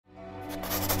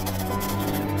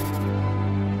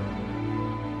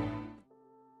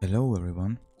Hello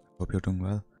everyone, hope you're doing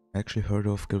well. I actually heard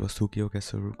of GW2 Geo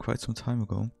Guesser quite some time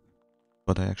ago,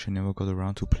 but I actually never got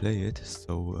around to play it,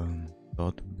 so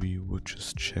thought we would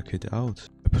just check it out.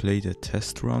 I played a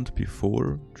test round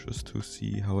before, just to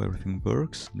see how everything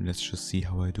works. Let's just see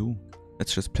how I do.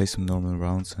 Let's just play some normal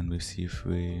rounds and we'll see if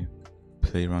we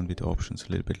play around with the options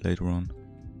a little bit later on.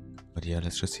 But yeah,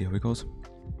 let's just see how it goes.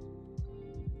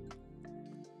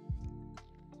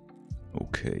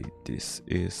 Okay, this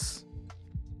is...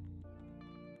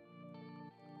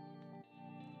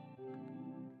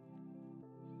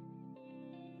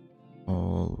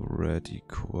 already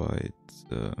quite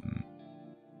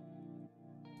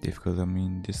difficult. I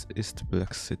mean, this is the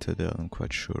Black Citadel, I'm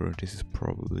quite sure. This is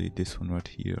probably this one right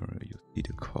here. You see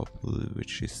the couple,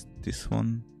 which is this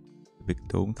one, the big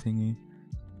dome thingy.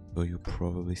 So you're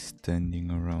probably standing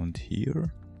around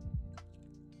here.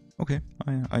 Okay,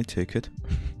 I take it.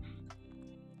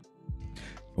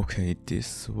 Okay,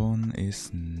 this one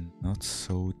is not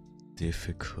so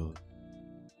difficult.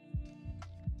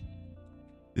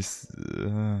 This,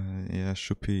 yeah,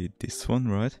 should be this one,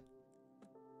 right?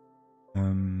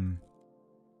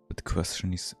 But the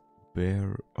question is,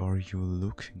 where are you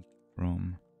looking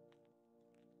from?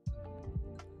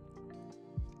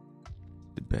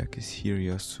 The back is here,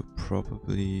 yeah, so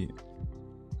probably...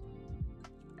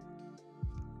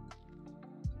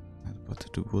 But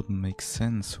it wouldn't make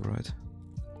sense, right?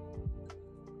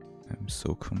 I'm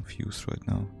so confused right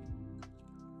now.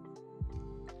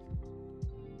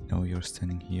 No, you're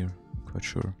standing here, I'm quite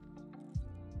sure.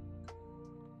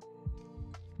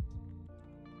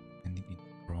 Standing in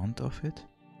front of it?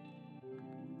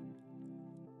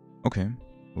 Okay,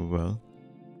 well.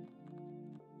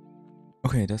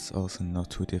 Okay, that's also not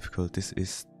too difficult. This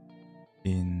is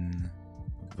in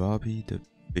Wabi, the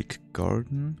big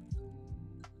garden.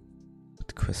 But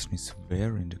the question is,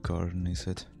 where in the garden is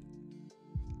it?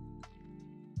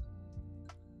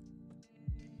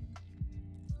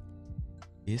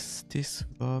 Is this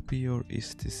Wabi or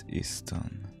is this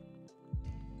Istan?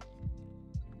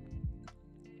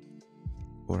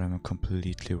 Or am I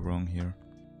completely wrong here?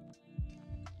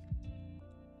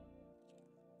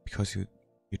 Because you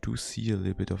do see a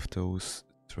little bit of those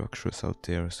structures out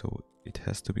there, so it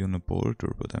has to be on a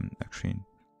border, but I'm actually...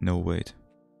 No, wait.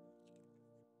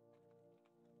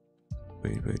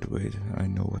 Wait, I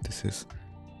know what this is.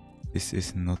 This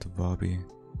is not Wabi,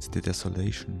 it's the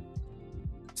Desolation.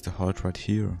 It's the heart right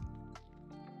here.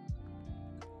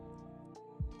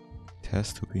 It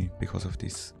has to be, because of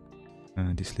this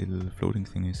little floating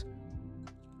thingies.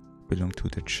 Belong to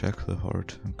the Jackal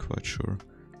heart, I'm quite sure.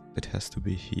 It has to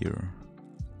be here.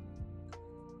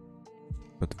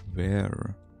 But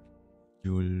where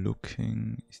you're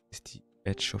looking, is this the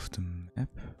edge of the map?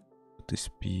 Would this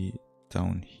be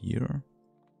down here?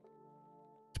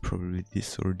 It's probably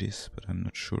this or this, but I'm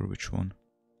not sure which one.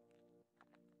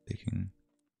 Taking...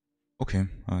 Okay,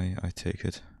 I take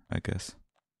it, I guess.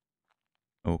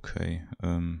 Okay,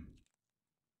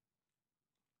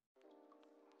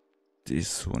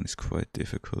 this one is quite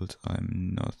difficult.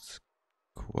 I'm not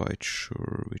quite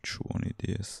sure which one it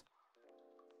is.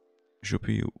 It should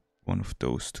be one of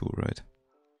those two, right?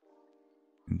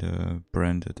 In the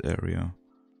branded area.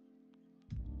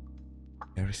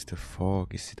 Where is the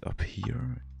fog? Is it up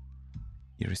here?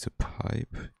 Here is a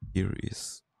pipe. Here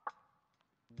is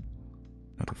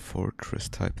not a fortress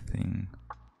type thing.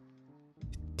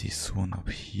 This one up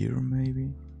here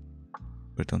maybe?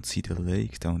 But I don't see the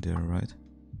lake down there, right?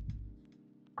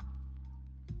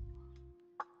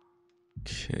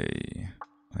 Okay,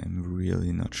 I'm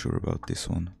really not sure about this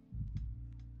one.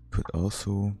 Could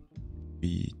also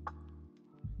be...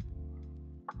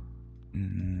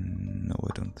 no,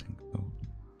 I don't think so.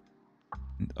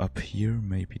 And up here,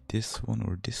 maybe this one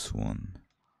or this one.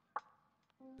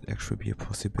 Could actually be a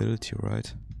possibility,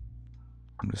 right?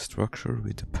 And the structure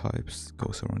with the pipes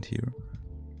goes around here.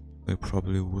 I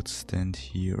probably would stand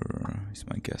here, is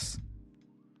my guess.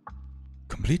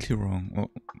 Completely wrong. Oh,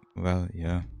 well,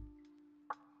 yeah.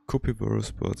 Could be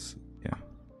worse, but yeah.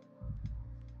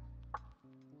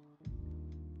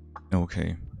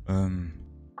 Okay.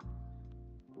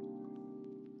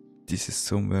 This is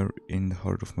somewhere in the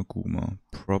heart of Maguma.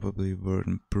 Probably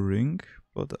Verdant,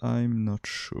 but I'm not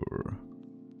sure.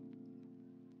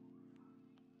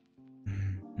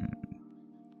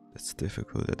 That's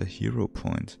difficult at a hero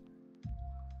point.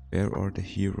 Where are the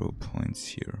hero points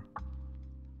here?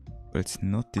 But it's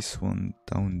not this one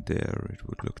down there, it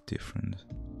would look different.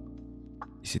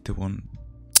 Is it the one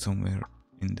somewhere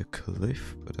in the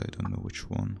cliff? But I don't know which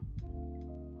one.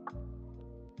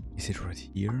 Is it right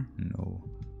here? No.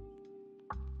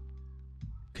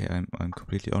 Okay, I'm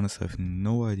completely honest, I have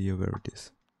no idea where it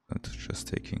is. Not just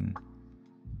taking...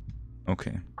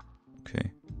 Okay.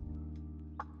 Okay.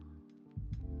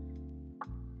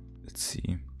 Let's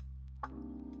see.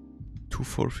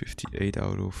 2458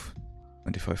 out of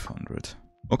 2500.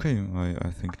 Okay, I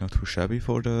think not too shabby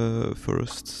for the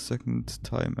second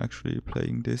time actually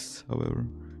playing this, however.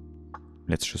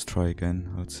 Let's just try again,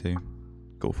 I'd say.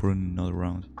 Go for another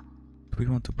round. Do we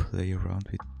want to play around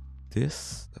with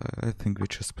this? I think we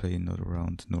just play another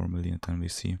round normally and then we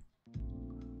see.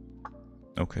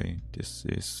 Okay, this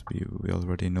is... we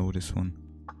already know this one.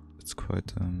 It's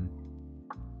quite...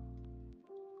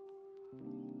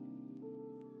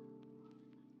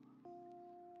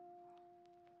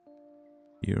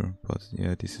 here, but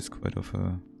yeah, this is quite of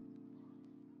a...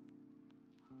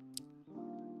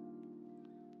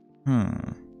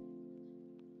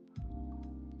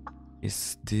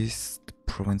 Is this the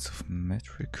province of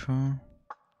Metrica?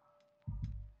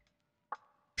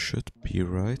 Should be,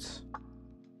 right?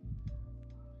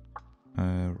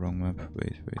 Wrong map.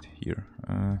 Wait, here.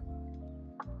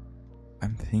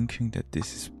 I'm thinking that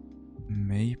this is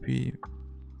maybe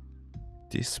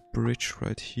this bridge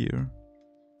right here.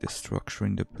 The structure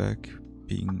in the back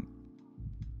being...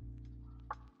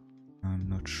 I'm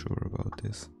not sure about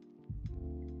this.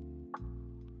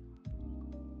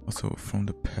 Also, from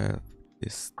the path,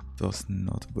 this does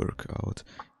not work out.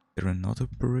 Is there another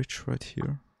bridge right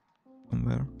here?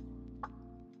 Somewhere?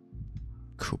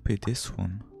 Could be this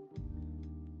one.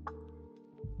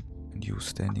 And you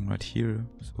standing right here,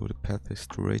 so the path is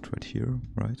straight right here,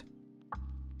 right?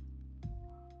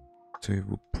 So you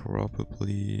would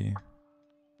probably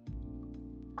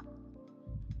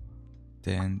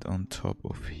stand on top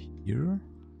of here.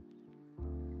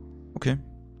 Okay,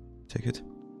 take it.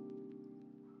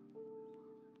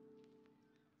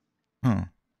 Huh.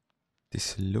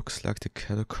 This looks like the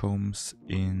catacombs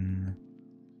in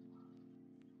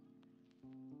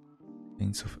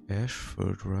Plains of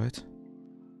Ashford, right?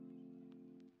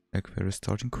 Like where the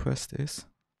starting quest is.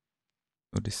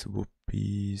 So this would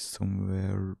be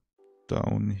somewhere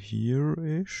down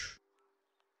here-ish.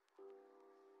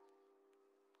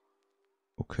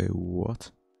 Okay,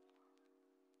 what?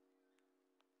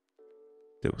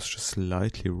 That was just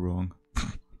slightly wrong.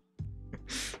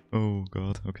 Oh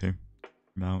god, okay.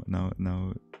 Now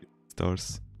it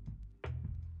starts.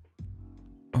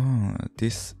 Oh,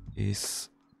 this is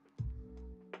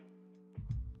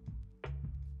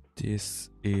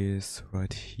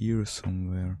right here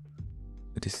somewhere.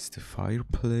 This is the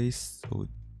fireplace, so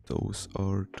those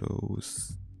are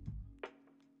those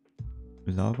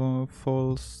lava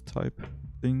falls type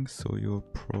things, so you're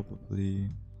probably...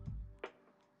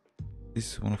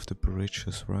 This is one of the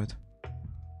bridges, right?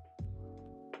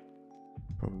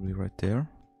 Probably right there.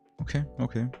 Okay,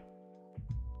 okay.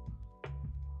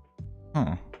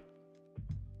 Huh.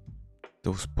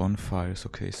 Those bonfires,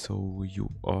 okay, so you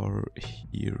are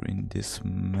here in this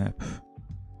map.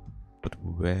 But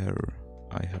where?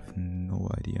 I have no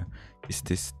idea. Is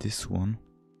this one?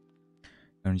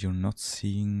 And you're not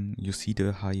seeing... You see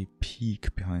the high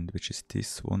peak behind, which is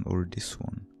this one or this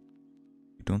one.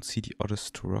 You don't see the other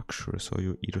structure, so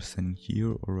you're either standing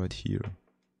here or right here.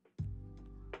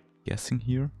 Guessing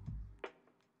here?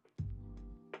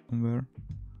 Somewhere?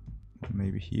 Or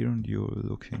maybe here and you're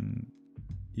looking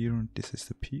here and this is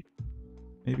the peak?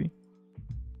 Maybe?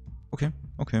 Okay,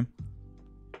 okay.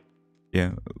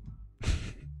 Yeah.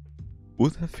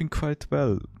 Would have been quite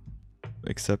well.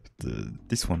 Except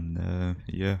this one,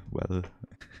 yeah, well.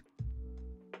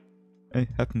 Hey,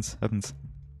 happens.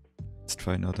 Let's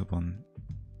try another one.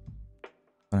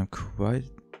 I'm quite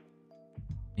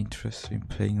interested in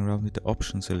playing around with the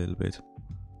options a little bit.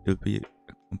 It'll be a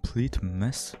complete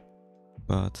mess,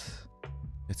 but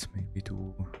let's maybe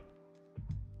do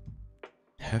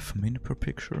half a minute per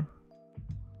picture.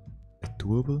 Is that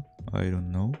doable? I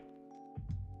don't know,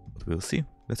 but we'll see.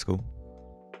 Let's go.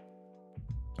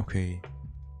 Okay,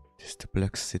 this is the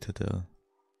Black Citadel.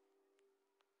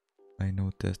 I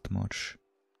know that much.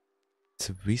 It's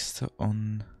a vista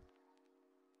on...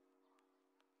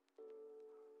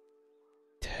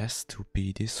 It has to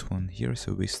be this one. Here is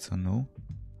a vista, no?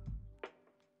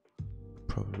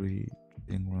 Probably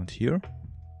being around here,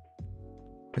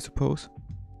 I suppose.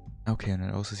 Okay, and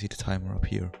I also see the timer up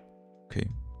here. Okay,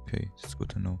 it's good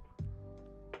to know.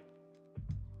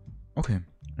 Okay,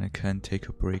 and I can take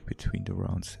a break between the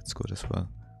rounds, that's good as well.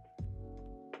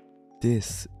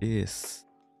 This is...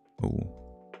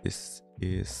 Oh, this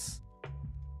is...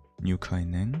 New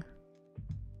Kaineng.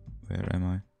 Where am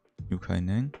I? New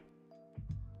Kaineng.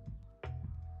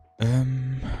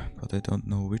 But I don't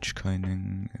know which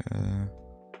Kaineng.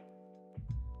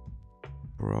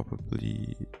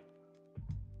 Probably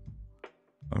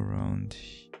And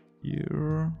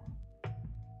here.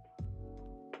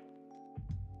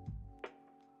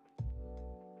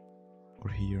 Or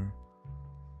here.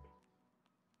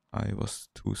 I was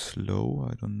too slow,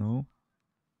 I don't know.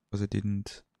 Because I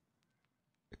didn't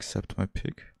accept my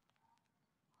pick.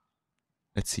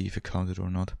 Let's see if it counted or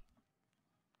not.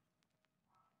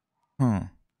 Huh.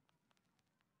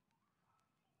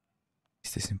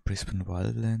 Is this in Brisbane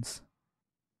Wildlands?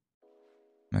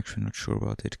 I'm actually not sure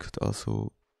about it. Could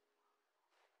also...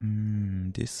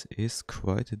 this is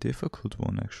quite a difficult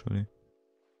one actually.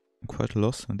 I'm quite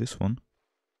lost on this one.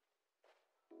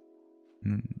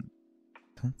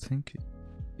 Don't think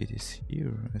it is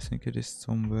here. I think it is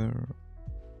somewhere...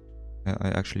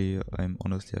 I'm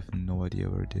honestly have no idea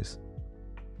where it is.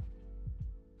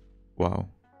 Wow.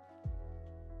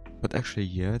 But actually,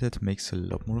 yeah, that makes a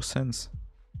lot more sense.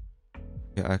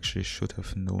 Yeah, I actually should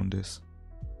have known this.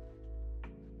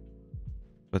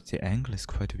 But the angle is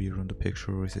quite weird on the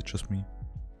picture, or is it just me?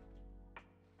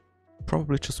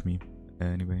 Probably just me.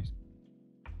 Anyways.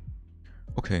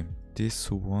 Okay, this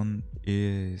one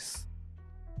is...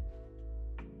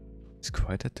 It's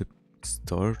quite at the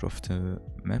start of the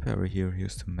map area here.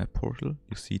 Here's the map portal.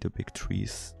 You see the big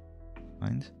trees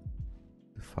behind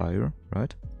the fire,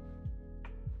 right?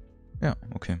 Yeah,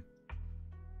 okay.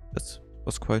 That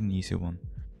was quite an easy one.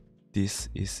 This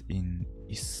is in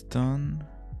Istan.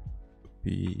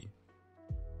 Be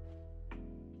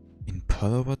in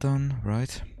Palawadan,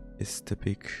 right? Is the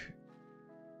big...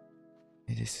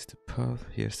 This is the path.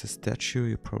 Here's the statue.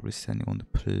 You're probably standing on the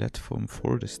platform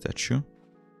for the statue.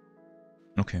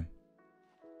 Okay.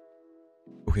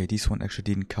 Okay, this one actually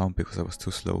didn't count because I was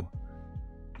too slow.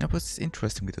 Yeah, but it's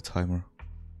interesting with the timer.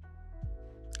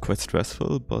 Quite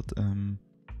stressful, but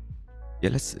yeah,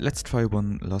 let's try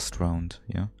one last round,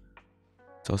 yeah.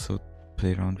 Let's also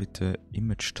play around with the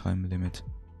image time limit.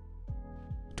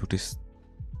 Do this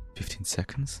 15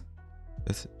 seconds.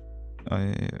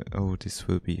 Oh, this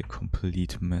will be a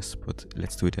complete mess, but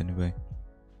let's do it anyway.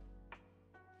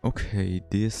 Okay,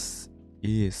 this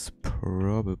is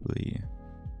probably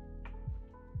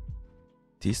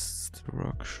this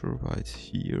structure right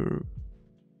here,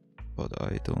 but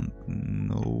I don't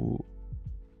know.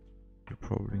 You're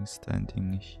probably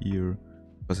standing here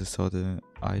because I saw the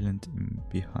island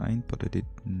behind, but I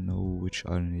didn't know which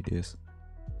island it is.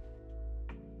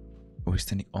 Oh, we're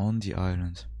standing on the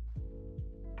island.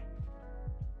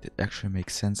 That actually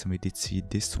makes sense, and we did see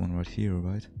this one right here,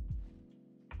 right?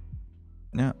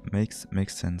 Yeah, makes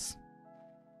sense.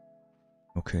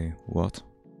 Okay, what?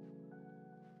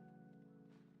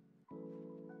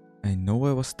 I know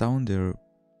I was down there.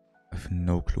 I have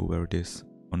no clue where it is.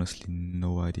 Honestly,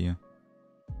 no idea.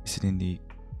 Is it in the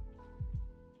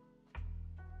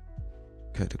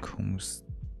catacombs?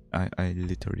 I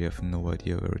literally have no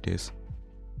idea where it is.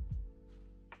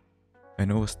 I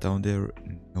know I was down there,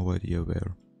 no idea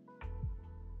where.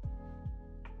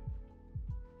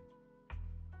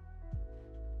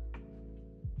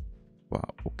 Wow,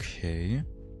 okay.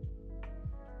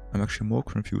 I'm actually more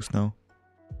confused now.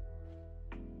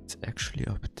 It's actually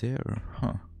up there,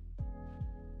 huh?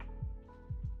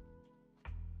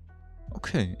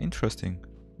 Okay, interesting.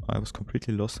 I was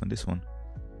completely lost on this one.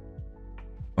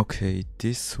 Okay,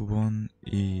 this one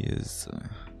is...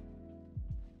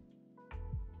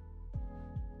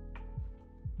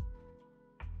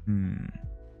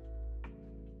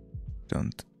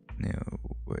 Don't know,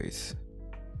 wait.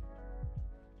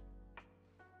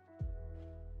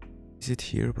 Is it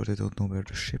here, but I don't know where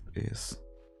the ship is.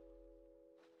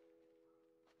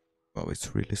 Wow,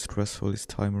 it's really stressful, this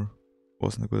timer.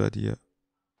 Wasn't a good idea.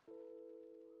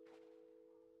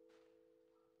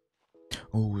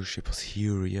 Oh, the ship was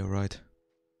here, yeah, right.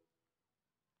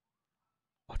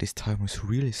 Oh, this timer is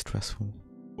really stressful.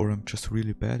 Or I'm just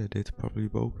really bad at it, probably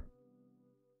both.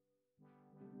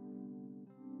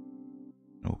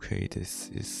 Okay, this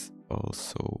is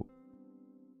also...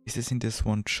 Is this in this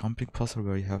one jumping puzzle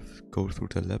where you have to go through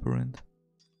the labyrinth?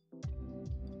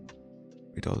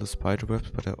 With all the spider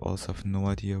webs, but I also have no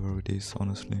idea where it is,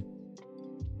 honestly.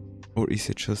 Or is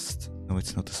it just... No,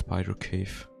 it's not the spider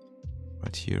cave.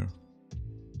 Right here.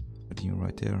 But even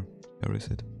right there. Where is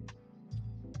it?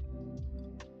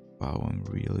 Wow, I'm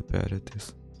really bad at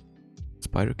this.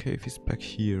 Spider cave is back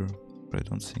here, but I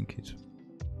don't think it...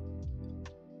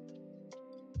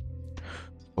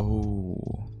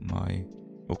 Oh my...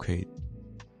 Okay,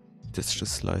 that's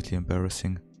just slightly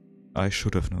embarrassing. I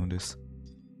should have known this.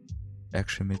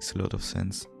 Actually makes a lot of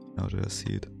sense now that I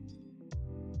see it.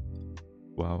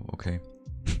 Wow, okay.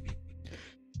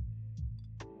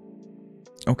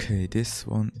 Okay, this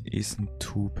one isn't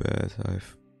too bad.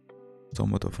 I've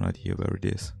somewhat of an idea where it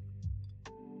is.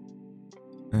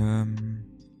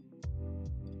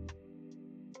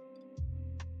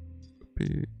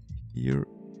 Be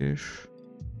here-ish.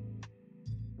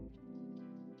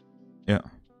 Yeah.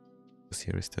 Because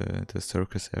here is the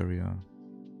circus area.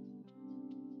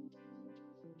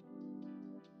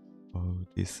 Oh,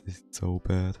 this is so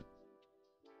bad.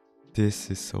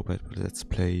 This is so bad, but let's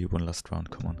play one last round,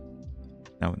 come on.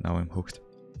 Now I'm hooked.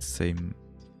 Same.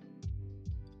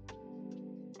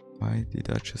 Why did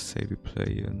I just say we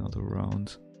play another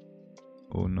round?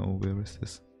 Oh no, where is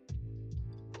this?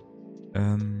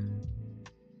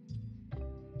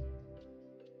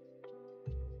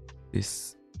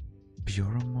 This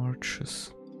Bureau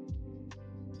marches.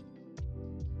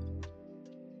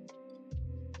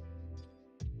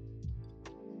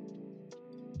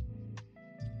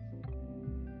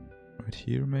 Right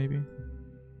here maybe?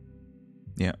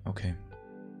 Yeah, okay.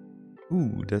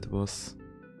 Ooh, that was...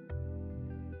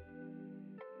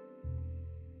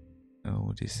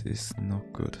 Oh, this is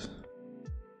not good.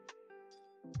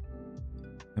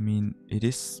 I mean, it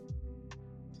is...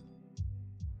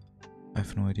 I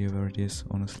have no idea where it is,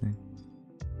 honestly.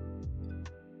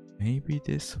 Maybe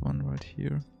this one right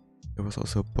here? There was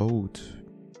also a boat.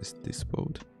 Is this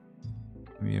boat?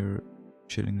 We're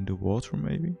chilling in the water,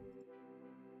 maybe?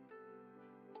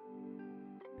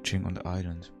 Chilling on the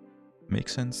island.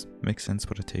 Makes sense,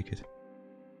 but I take it.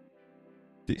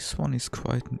 This one is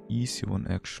quite an easy one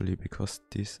actually, because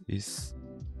this is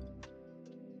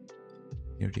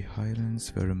near the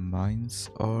highlands where the mines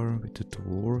are with the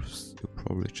dwarves. You're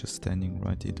probably just standing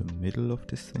right in the middle of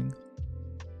this thing.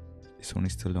 This one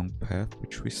is the long path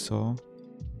which we saw.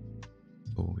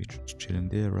 Oh, we're just chilling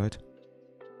there, right?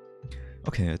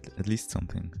 Okay, at least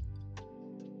something.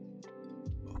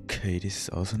 Okay, this is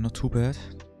also not too bad.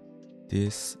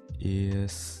 This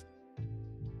is...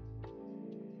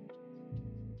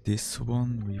 This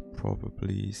one we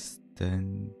probably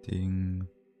standing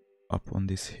up on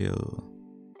this hill.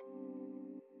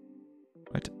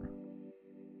 Right?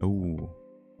 Oh,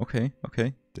 okay.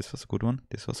 This was a good one.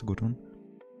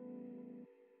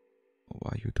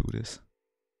 Why you do this?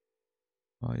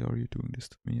 Why are you doing this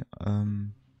to me?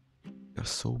 There are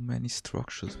so many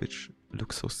structures which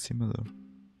look so similar.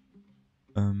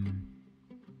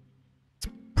 It's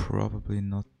probably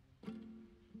not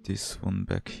this one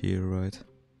back here, right?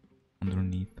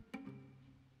 Underneath.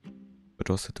 But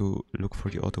also to look for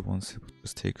the other ones, it would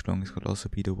just take long. It could also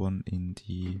be the one in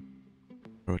the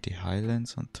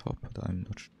highlands on top, but I'm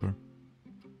not sure.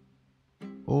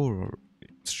 Or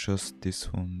it's just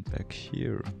this one back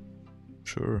here.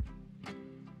 Sure.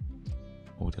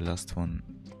 Oh, the last one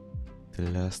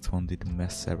did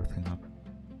mess everything up.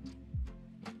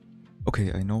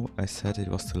 Okay, I know I said it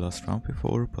was the last round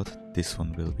before, but this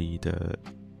one will be the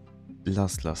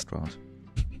last round.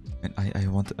 And I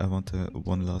want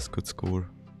one last good score.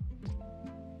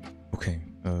 Okay,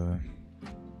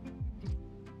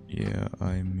 yeah,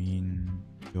 I mean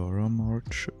Yara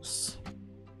marches.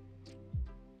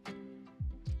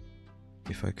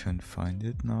 If I can find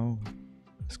it now,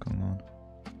 what's going on?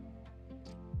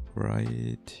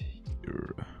 Right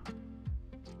here.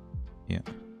 Yeah.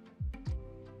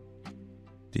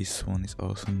 This one is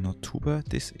also not too bad.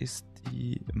 This is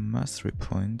the mastery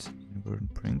point in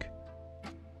Verdantbrink.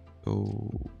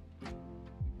 So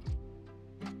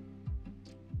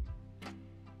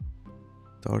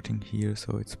starting here,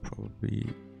 so it's probably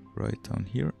right down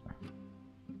here.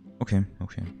 Okay,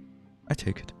 I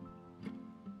take it.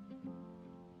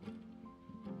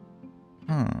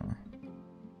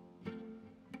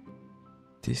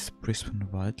 This Brisbane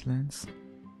Wildlands.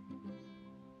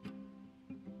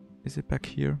 Is it back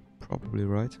here? Probably,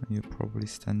 right? And you're probably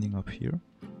standing up here.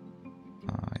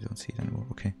 I don't see it anymore.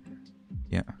 Okay.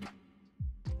 Yeah.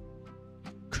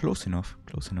 Close enough.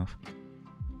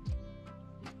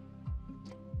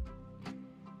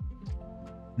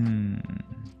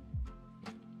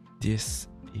 This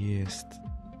is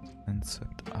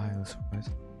Unswept Isles, right?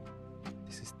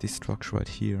 This is this structure right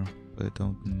here, but I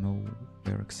don't know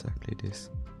where exactly it is.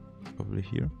 Probably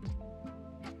here.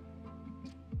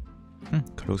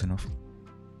 Close enough.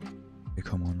 Okay,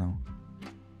 come on now.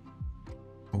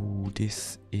 Oh,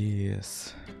 this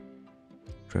is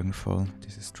Dragonfall.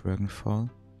 This is Dragonfall.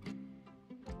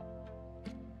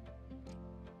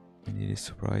 And it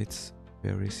is right.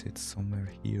 Where is it? Somewhere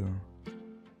here.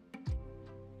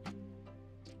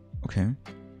 Okay.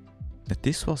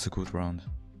 This was a good round.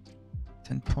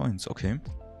 10 points. Okay.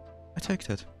 I take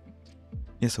that.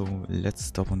 Yeah, so let's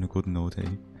stop on a good note, eh?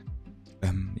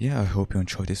 Yeah, I hope you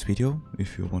enjoyed this video.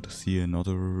 If you want to see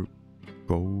another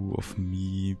go of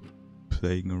me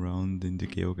playing around in the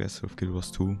Geo Guesser of Guild Wars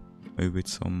 2, maybe with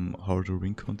some harder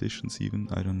win conditions even,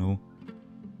 I don't know.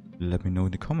 let me know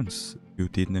in the comments. If you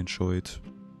didn't enjoy it,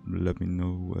 let me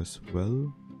know as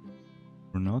well.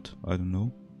 Or not, I don't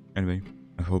know. Anyway,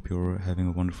 I hope you're having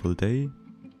a wonderful day.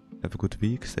 Have a good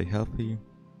week, stay healthy.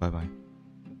 Bye bye.